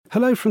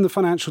Hello from the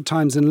Financial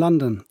Times in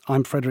London.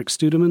 I'm Frederick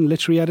Studeman,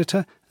 literary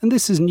editor, and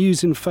this is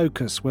News in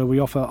Focus, where we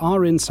offer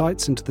our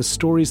insights into the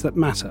stories that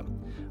matter.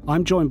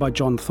 I'm joined by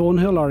John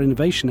Thornhill, our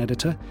innovation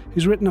editor,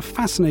 who's written a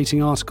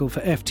fascinating article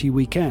for FT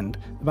Weekend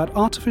about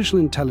artificial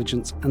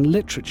intelligence and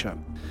literature.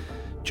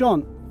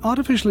 John,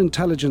 artificial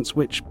intelligence,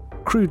 which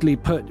crudely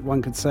put, one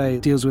could say,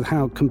 deals with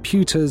how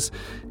computers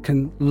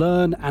can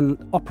learn and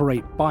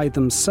operate by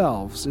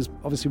themselves, is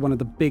obviously one of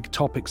the big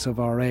topics of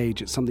our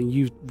age. It's something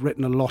you've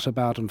written a lot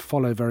about and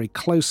follow very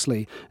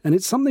closely. And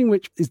it's something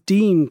which is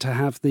deemed to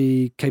have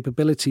the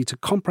capability to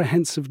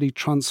comprehensively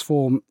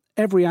transform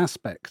every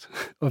aspect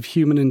of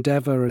human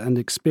endeavour and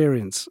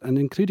experience, and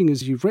including,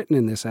 as you've written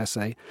in this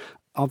essay,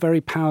 our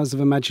very powers of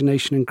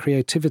imagination and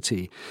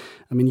creativity.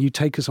 I mean, you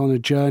take us on a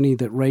journey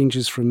that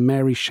ranges from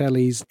Mary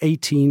Shelley's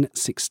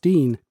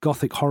 1816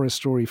 Gothic horror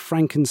story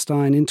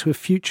Frankenstein into a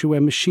future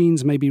where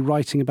machines may be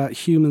writing about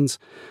humans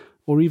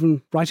or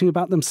even writing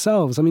about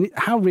themselves. I mean,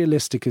 how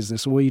realistic is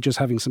this, or were you just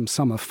having some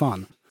summer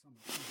fun?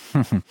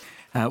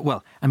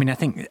 Well, I mean, I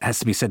think it has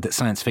to be said that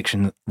science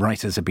fiction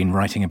writers have been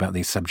writing about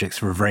these subjects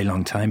for a very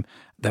long time.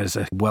 There's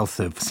a wealth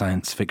of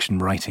science fiction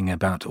writing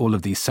about all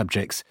of these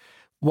subjects.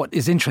 What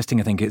is interesting,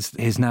 I think, is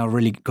it's now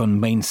really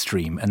gone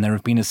mainstream, and there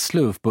have been a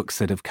slew of books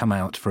that have come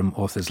out from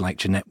authors like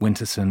Jeanette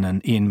Winterson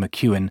and Ian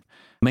McEwan,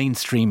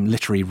 mainstream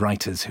literary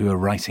writers who are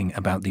writing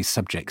about these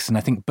subjects. And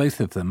I think both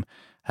of them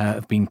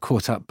have been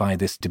caught up by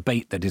this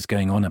debate that is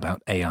going on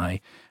about AI.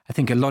 I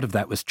think a lot of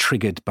that was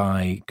triggered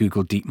by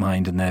Google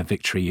DeepMind and their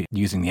victory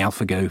using the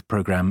AlphaGo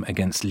program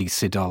against Lee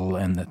Sedol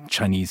and the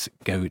Chinese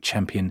Go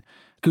champion.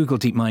 Google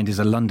DeepMind is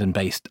a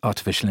London-based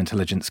artificial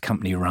intelligence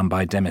company run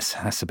by Demis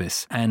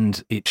Hassabis,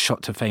 and it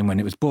shot to fame when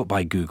it was bought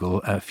by Google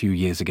a few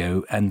years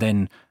ago, and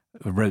then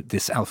wrote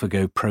this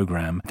AlphaGo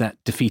program that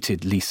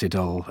defeated Lee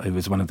Sedol, who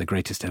was one of the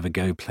greatest ever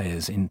Go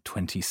players, in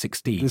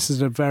 2016. This is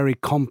a very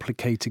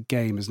complicated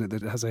game, isn't it,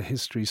 that has a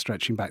history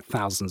stretching back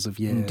thousands of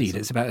years. Indeed,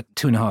 it's about a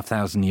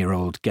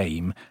 2,500-year-old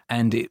game,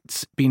 and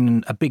it's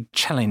been a big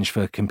challenge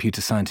for computer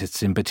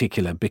scientists in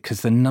particular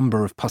because the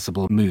number of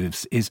possible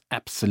moves is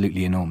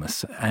absolutely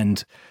enormous.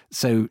 And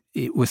so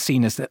it was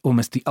seen as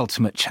almost the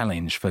ultimate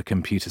challenge for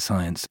computer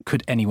science.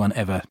 Could anyone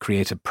ever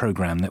create a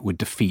program that would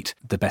defeat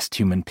the best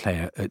human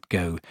player at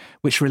Go,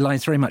 which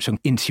relies very much on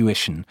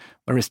intuition,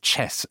 whereas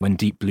chess, when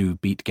Deep Blue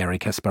beat Garry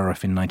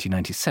Kasparov in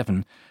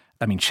 1997,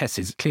 I mean, chess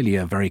is clearly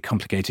a very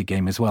complicated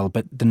game as well,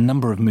 but the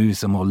number of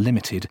moves are more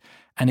limited,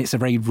 and it's a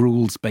very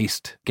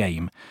rules-based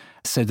game,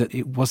 so that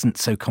it wasn't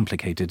so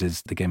complicated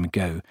as the game of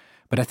Go.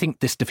 But I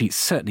think this defeat,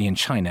 certainly in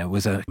China,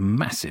 was a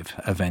massive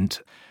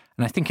event.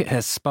 And I think it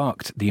has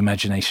sparked the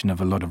imagination of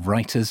a lot of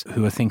writers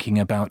who are thinking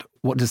about,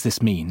 what does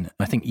this mean?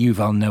 I think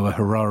Yuval Noah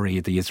Harari,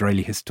 the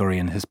Israeli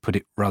historian, has put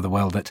it rather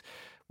well that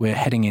we're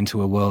heading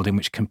into a world in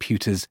which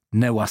computers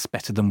know us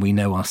better than we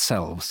know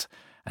ourselves.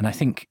 And I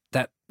think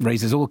that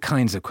raises all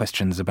kinds of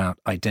questions about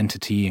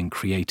identity and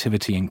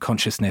creativity and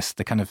consciousness,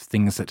 the kind of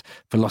things that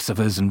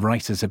philosophers and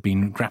writers have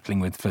been grappling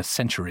with for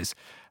centuries.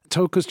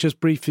 Talk us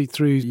just briefly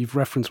through, you've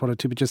referenced one or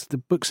two, but just the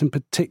books in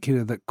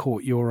particular that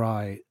caught your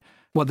eye.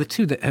 Well, the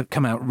two that have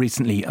come out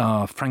recently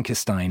are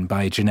Frankenstein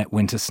by Jeanette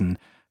Winterson,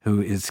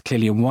 who is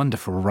clearly a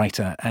wonderful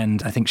writer,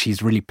 and I think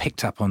she's really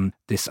picked up on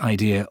this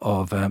idea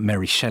of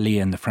Mary Shelley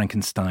and the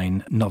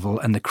Frankenstein novel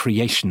and the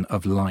creation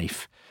of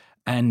life.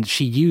 And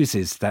she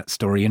uses that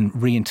story and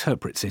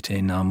reinterprets it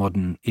in our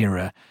modern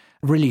era,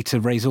 really to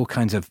raise all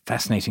kinds of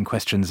fascinating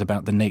questions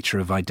about the nature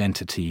of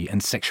identity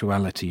and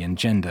sexuality and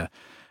gender.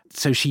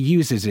 So she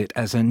uses it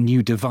as a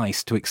new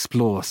device to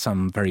explore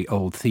some very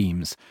old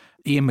themes.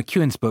 Ian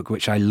McEwan's book,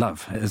 which I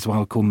love as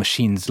well, called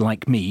Machines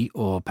Like Me,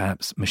 or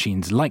perhaps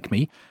Machines Like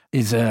Me,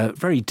 is a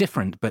very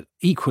different but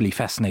equally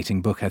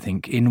fascinating book, I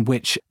think, in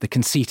which the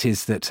conceit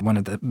is that one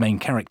of the main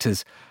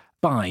characters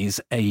buys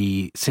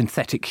a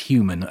synthetic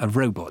human, a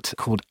robot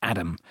called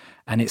Adam,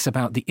 and it's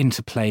about the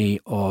interplay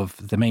of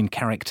the main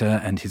character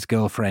and his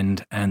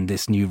girlfriend and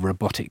this new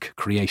robotic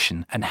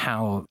creation, and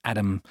how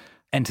Adam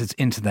enters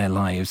into their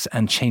lives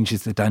and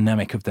changes the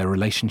dynamic of their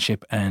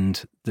relationship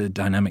and the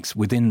dynamics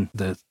within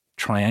the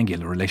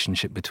triangular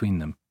relationship between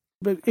them.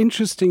 But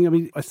interesting, I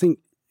mean, I think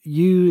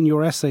you in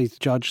your essay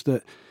judge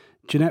that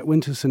Jeanette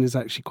Winterson is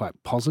actually quite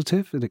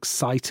positive and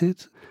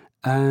excited,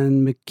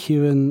 and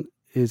McEwan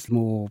is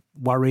more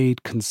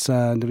worried,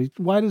 concerned. I mean,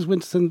 why does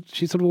Winterson,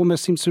 she sort of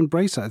almost seems to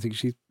embrace it. I think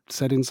she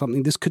said in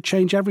something, this could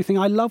change everything.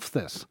 I love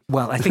this.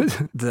 Well, I think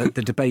the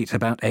debate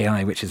about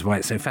AI, which is why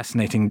it's so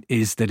fascinating,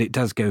 is that it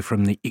does go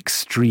from the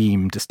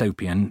extreme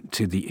dystopian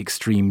to the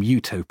extreme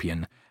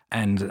utopian.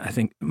 And I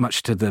think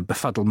much to the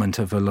befuddlement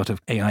of a lot of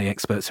AI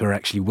experts who are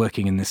actually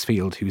working in this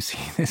field, who see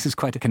this is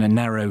quite a kind of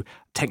narrow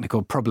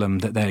technical problem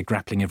that they're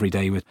grappling every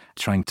day with,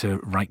 trying to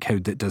write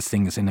code that does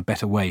things in a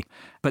better way.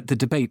 But the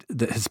debate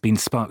that has been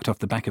sparked off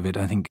the back of it,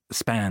 I think,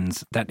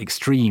 spans that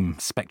extreme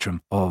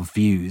spectrum of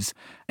views.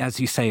 As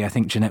you say, I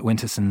think Jeanette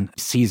Winterson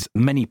sees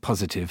many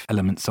positive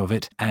elements of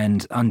it,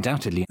 and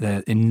undoubtedly there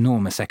are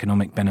enormous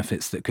economic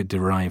benefits that could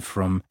derive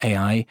from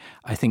AI.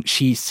 I think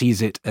she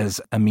sees it as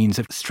a means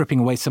of stripping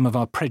away some of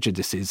our prejudice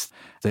prejudices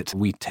that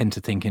we tend to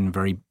think in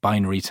very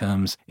binary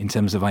terms, in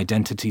terms of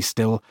identity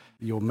still.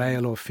 You're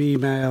male or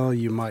female,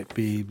 you might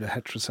be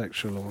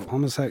heterosexual or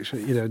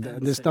homosexual.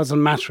 This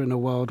doesn't matter in a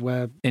world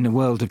where... In a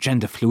world of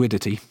gender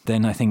fluidity,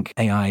 then I think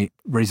AI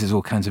raises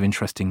all kinds of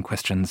interesting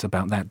questions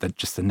about that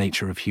just the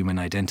nature of human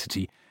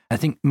identity. I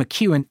think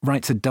McEwan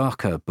writes a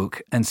darker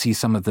book and sees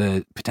some of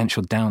the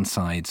potential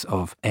downsides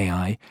of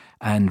AI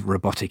and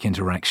robotic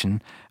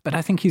interaction. But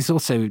I think he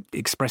also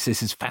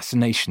expresses his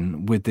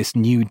fascination with this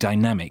new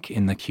dynamic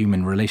in the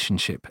human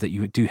relationship, that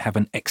you do have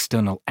an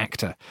external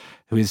actor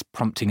who is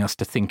prompting us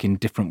to think in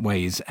different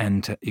ways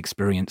and to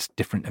experience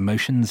different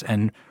emotions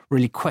and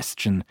really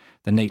question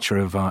the nature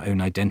of our own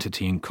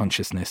identity and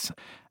consciousness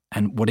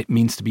and what it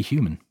means to be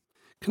human.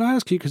 Can I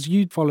ask you, because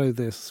you follow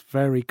this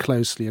very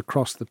closely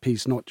across the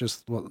piece, not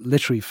just what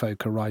literary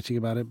folk are writing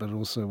about it, but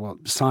also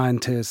what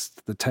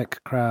scientists, the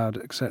tech crowd,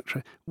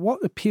 etc.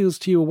 What appeals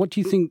to you, or what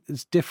do you think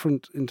is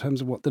different in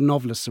terms of what the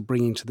novelists are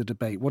bringing to the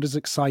debate? What has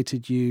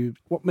excited you?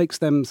 What makes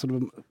them sort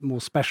of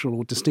more special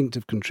or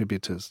distinctive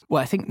contributors?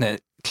 Well, I think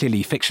that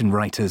clearly fiction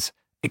writers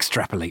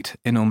extrapolate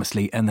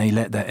enormously and they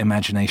let their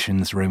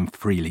imaginations roam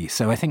freely.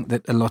 So I think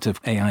that a lot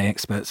of AI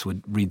experts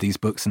would read these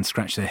books and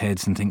scratch their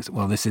heads and think,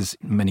 well, this is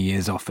many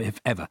years off, if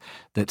ever,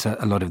 that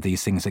a lot of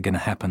these things are going to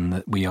happen,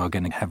 that we are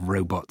going to have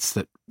robots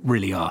that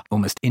really are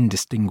almost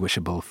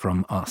indistinguishable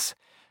from us.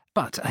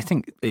 But I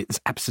think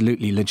it's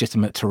absolutely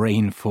legitimate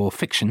terrain for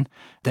fiction.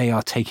 They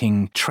are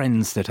taking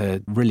trends that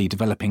are really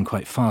developing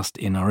quite fast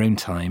in our own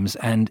times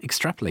and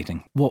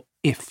extrapolating. What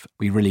if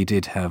we really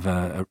did have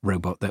a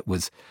robot that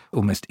was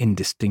almost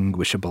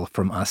indistinguishable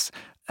from us?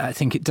 I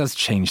think it does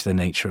change the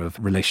nature of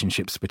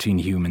relationships between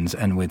humans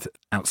and with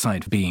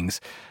outside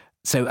beings.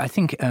 So I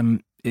think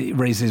it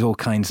raises all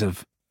kinds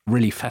of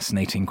really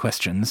fascinating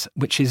questions,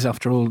 which is,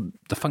 after all,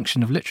 the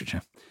function of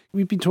literature.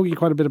 We've been talking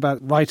quite a bit about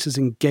writers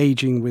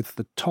engaging with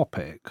the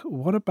topic.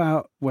 What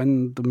about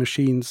when the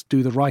machines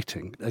do the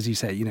writing? As you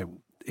say,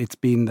 it's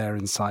been there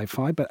in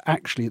sci-fi, but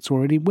actually it's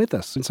already with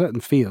us. In certain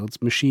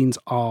fields, machines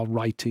are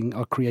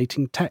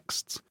creating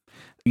texts.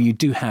 You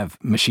do have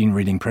machine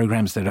reading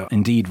programs that are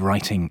indeed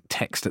writing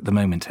text at the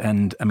moment.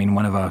 And I mean,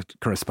 one of our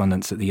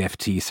correspondents at the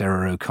FT,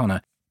 Sarah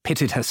O'Connor,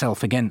 pitted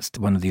herself against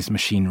one of these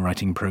machine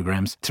writing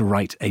programs to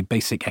write a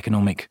basic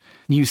economic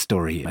news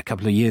story a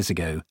couple of years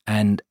ago.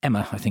 And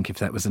Emma, I think if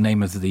that was the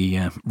name of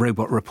the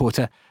robot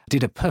reporter,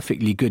 did a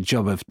perfectly good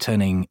job of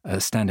turning a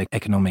standard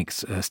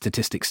economics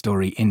statistics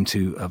story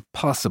into a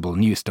passable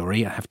news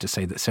story. I have to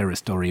say that Sarah's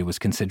story was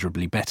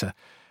considerably better.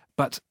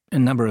 But a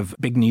number of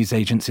big news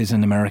agencies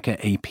in America,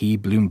 AP,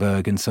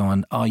 Bloomberg, and so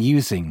on, are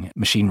using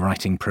machine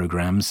writing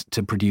programs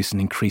to produce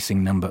an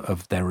increasing number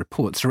of their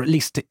reports, or at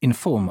least to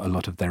inform a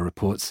lot of their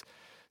reports.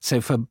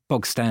 So for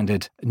bog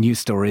standard news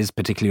stories,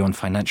 particularly on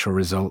financial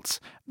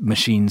results,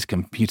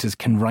 computers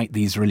can write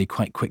these really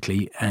quite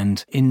quickly.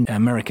 And in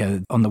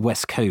America, on the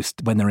West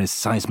Coast, when there is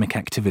seismic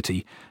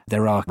activity,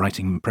 there are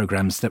writing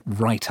programs that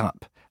write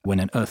up when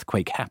an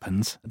earthquake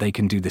happens. They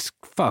can do this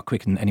far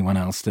quicker than anyone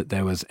else, that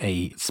there was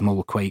a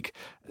small quake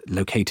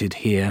located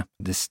here,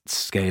 this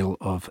scale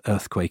of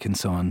earthquake and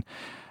so on.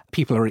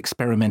 People are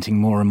experimenting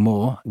more and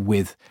more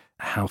with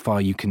how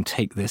far you can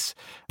take this.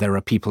 There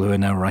are people who are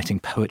now writing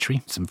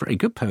poetry, some very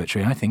good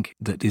poetry, I think,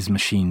 that is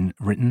machine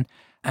written.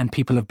 And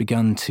people have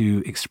begun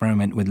to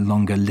experiment with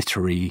longer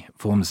literary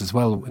forms as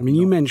well. I mean,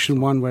 you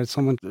mentioned one where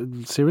someone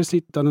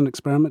seriously done an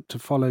experiment to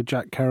follow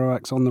Jack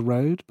Kerouac's On the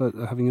Road, but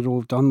having it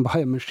all done by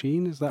a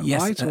machine. Is that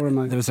yes, right? Or am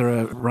I... There was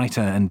a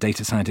writer and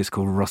data scientist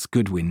called Ross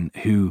Goodwin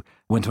who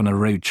went on a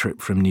road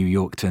trip from New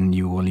York to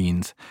New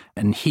Orleans,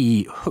 and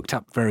he hooked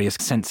up various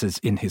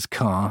sensors in his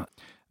car.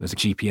 There was a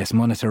GPS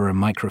monitor, a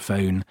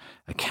microphone,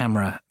 a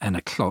camera, and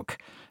a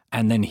clock.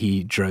 And then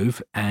he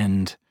drove,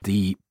 and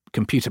the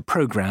computer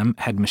program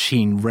had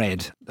machine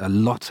read a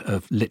lot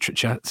of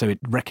literature, so it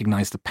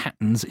recognized the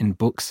patterns in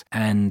books,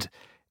 and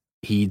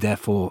he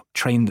therefore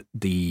trained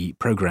the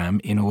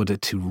program in order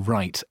to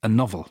write a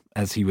novel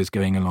as he was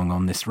going along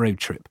on this road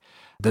trip.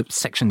 The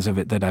sections of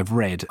it that I've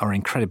read are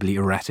incredibly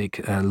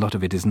erratic. A lot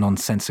of it is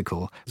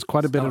nonsensical. There's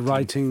quite a bit of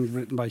writing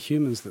written by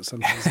humans that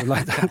sometimes are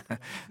like that.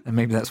 And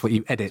maybe that's what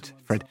you edit,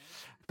 Fred.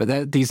 But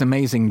there are these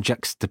amazing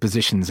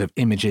juxtapositions of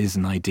images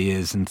and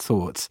ideas and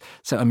thoughts.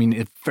 So, I mean,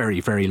 a very,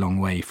 very long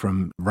way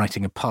from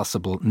writing a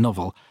passable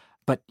novel.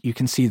 But you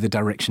can see the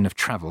direction of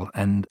travel.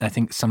 And I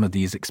think some of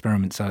these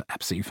experiments are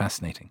absolutely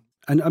fascinating.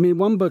 And I mean,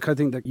 one book I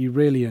think that you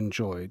really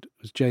enjoyed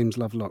was James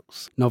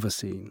Lovelock's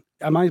Novacine.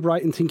 Am I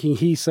right in thinking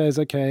he says,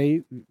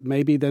 okay,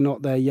 maybe they're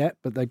not there yet,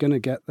 but they're going to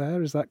get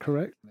there? Is that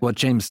correct? Well,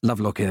 James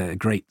Lovelock, a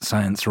great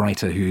science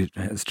writer who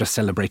has just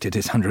celebrated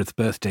his 100th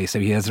birthday, so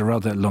he has a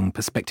rather long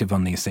perspective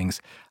on these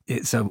things.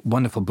 It's a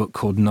wonderful book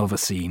called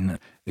Novacine,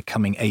 The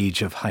Coming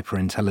Age of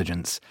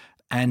Hyperintelligence.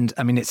 And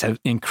I mean, it's an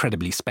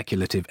incredibly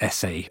speculative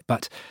essay,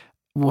 but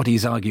what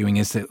he's arguing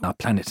is that our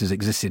planet has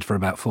existed for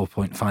about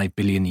 4.5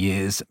 billion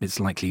years. It's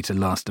likely to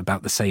last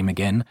about the same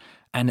again.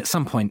 And at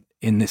some point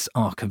in this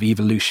arc of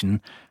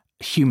evolution,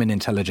 human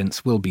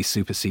intelligence will be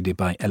superseded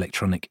by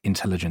electronic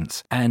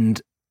intelligence.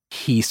 And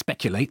He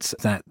speculates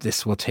that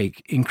this will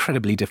take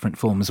incredibly different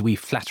forms. We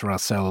flatter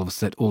ourselves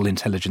that all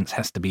intelligence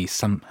has to be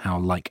somehow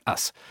like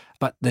us,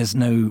 but there's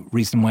no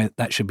reason why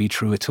that should be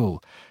true at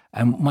all.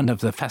 And one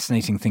of the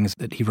fascinating things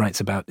that he writes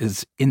about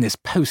is in this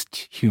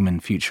post-human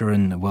future,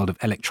 in the world of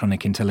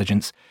electronic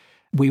intelligence,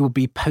 we will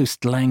be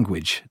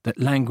post-language. That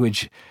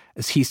language,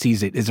 as he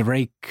sees it, is a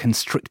very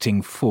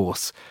constricting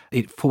force.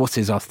 It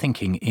forces our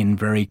thinking in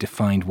very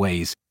defined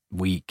ways.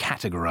 We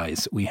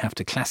categorize, we have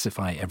to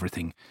classify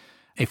everything.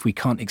 If we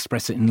can't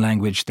express it in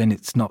language, then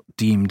it's not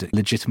deemed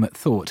legitimate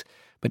thought.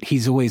 But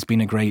he's always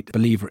been a great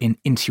believer in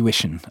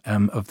intuition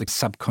of the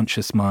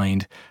subconscious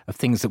mind, of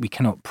things that we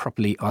cannot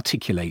properly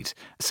articulate.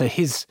 So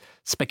his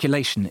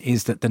speculation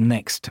is that the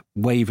next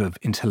wave of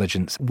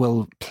intelligence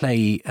will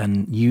play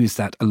and use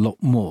that a lot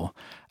more,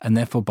 and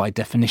therefore, by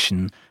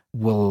definition,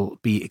 will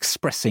be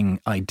expressing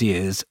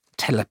ideas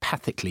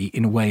telepathically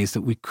in ways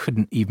that we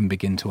couldn't even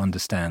begin to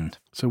understand.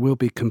 So we'll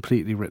be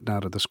completely written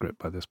out of the script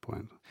by this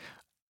point.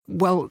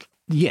 Well,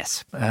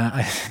 yes.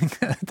 I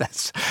think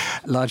that's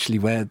largely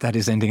where that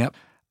is ending up.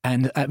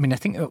 And I mean, I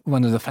think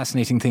one of the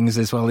fascinating things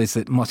as well is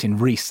that Martin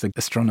Rees, the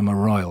astronomer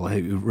royal,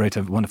 who wrote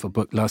a wonderful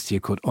book last year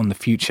called On the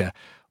Future,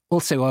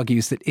 also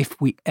argues that if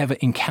we ever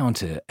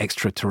encounter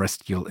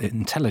extraterrestrial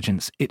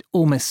intelligence, it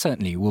almost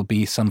certainly will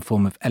be some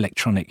form of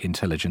electronic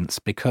intelligence,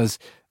 because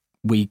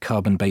we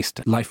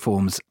carbon-based life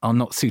forms are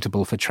not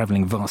suitable for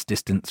travelling vast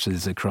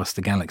distances across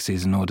the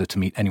galaxies in order to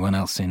meet anyone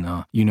else in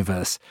our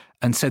universe.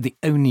 And so the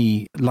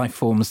only life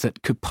forms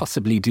that could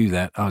possibly do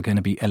that are going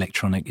to be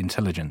electronic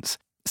intelligence.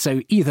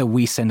 So either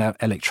we send out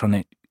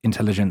electronic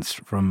intelligence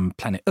from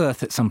planet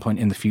Earth at some point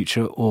in the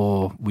future,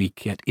 or we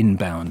get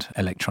inbound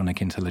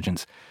electronic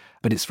intelligence.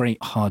 But it's very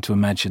hard to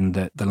imagine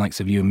that the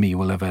likes of you and me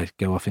will ever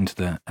go off into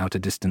the outer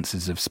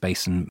distances of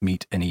space and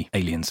meet any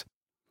aliens.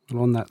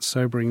 Well, on that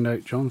sobering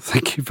note, John,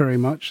 thank you very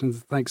much. And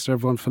thanks to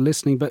everyone for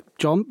listening. But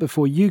John,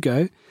 before you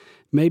go,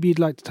 maybe you'd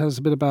like to tell us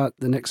a bit about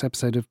the next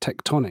episode of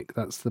Tectonic.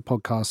 That's the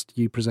podcast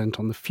you present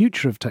on the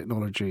future of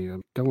technology.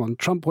 Go on,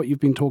 trump what you've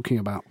been talking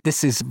about.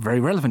 This is very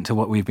relevant to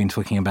what we've been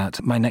talking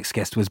about. My next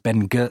guest was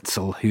Ben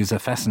Goertzel, who's a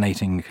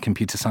fascinating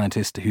computer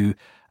scientist who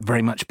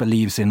very much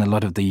believes in a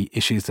lot of the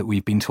issues that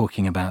we've been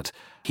talking about.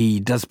 He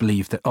does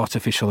believe that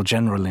artificial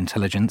general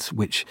intelligence,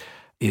 which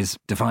is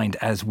defined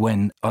as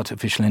when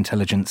artificial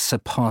intelligence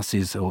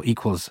surpasses or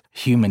equals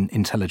human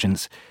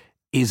intelligence,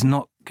 is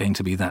not going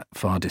to be that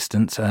far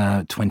distant,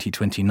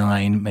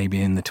 2029, maybe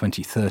in the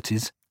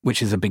 2030s,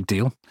 which is a big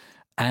deal.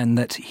 And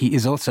that he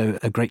is also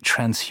a great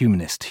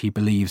transhumanist. He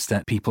believes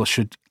that people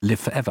should live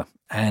forever,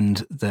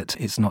 and that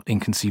it's not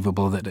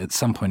inconceivable that at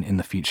some point in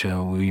the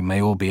future we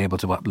may all be able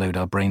to upload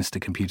our brains to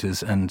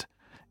computers and,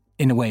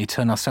 in a way,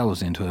 turn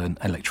ourselves into an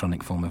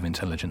electronic form of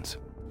intelligence.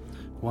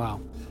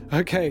 Wow.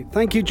 Okay,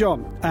 thank you,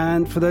 John.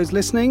 And for those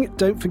listening,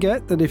 don't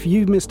forget that if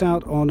you've missed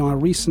out on our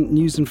recent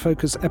News in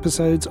Focus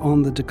episodes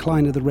on the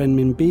decline of the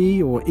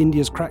renminbi, or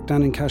India's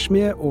crackdown in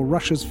Kashmir, or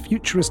Russia's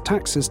futurist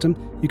tax system,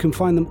 you can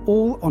find them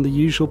all on the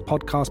usual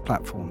podcast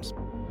platforms.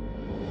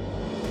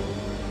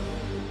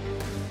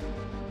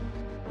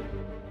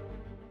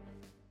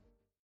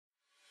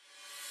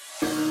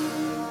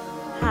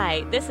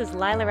 Hi, this is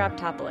Lila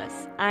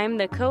Raptopoulos. I'm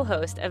the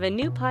co-host of a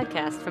new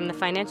podcast from the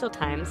Financial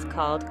Times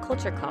called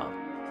Culture Call.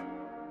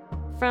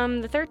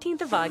 From the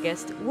 13th of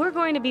August, we're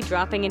going to be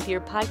dropping into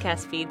your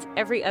podcast feeds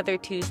every other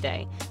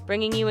Tuesday,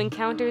 bringing you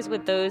encounters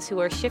with those who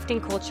are shifting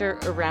culture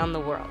around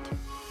the world.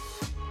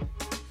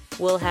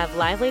 We'll have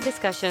lively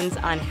discussions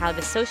on how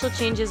the social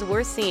changes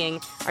we're seeing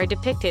are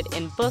depicted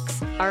in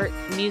books, art,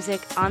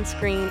 music, on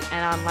screen,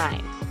 and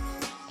online.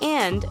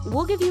 And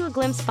we'll give you a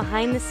glimpse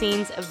behind the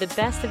scenes of the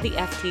best of the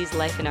FT's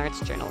life and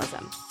arts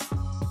journalism.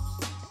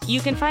 You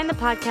can find the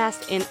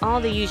podcast in all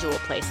the usual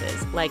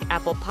places, like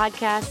Apple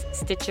Podcasts,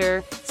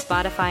 Stitcher,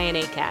 Spotify, and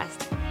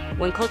Acast,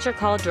 when Culture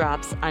Call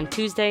drops on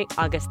Tuesday,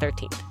 August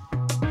 13th.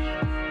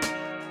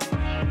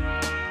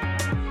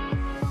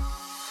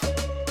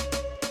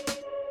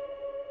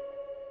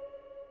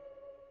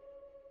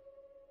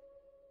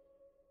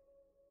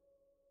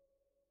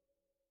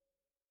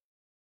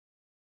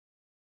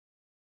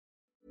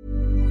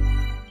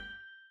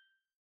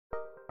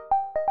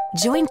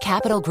 Join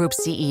Capital Group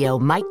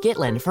CEO Mike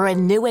Gitlin for a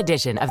new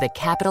edition of the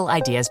Capital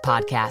Ideas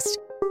Podcast.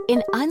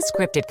 In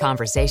unscripted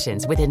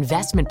conversations with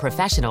investment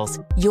professionals,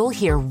 you'll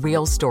hear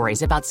real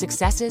stories about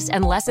successes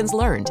and lessons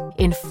learned,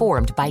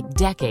 informed by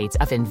decades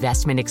of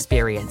investment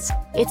experience.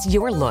 It's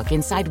your look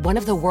inside one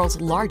of the world's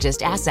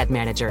largest asset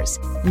managers.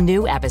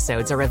 New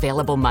episodes are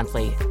available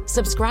monthly.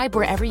 Subscribe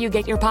wherever you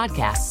get your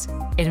podcasts.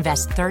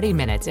 Invest 30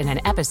 minutes in an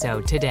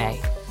episode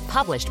today.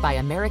 Published by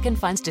American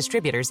Funds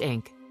Distributors,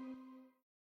 Inc.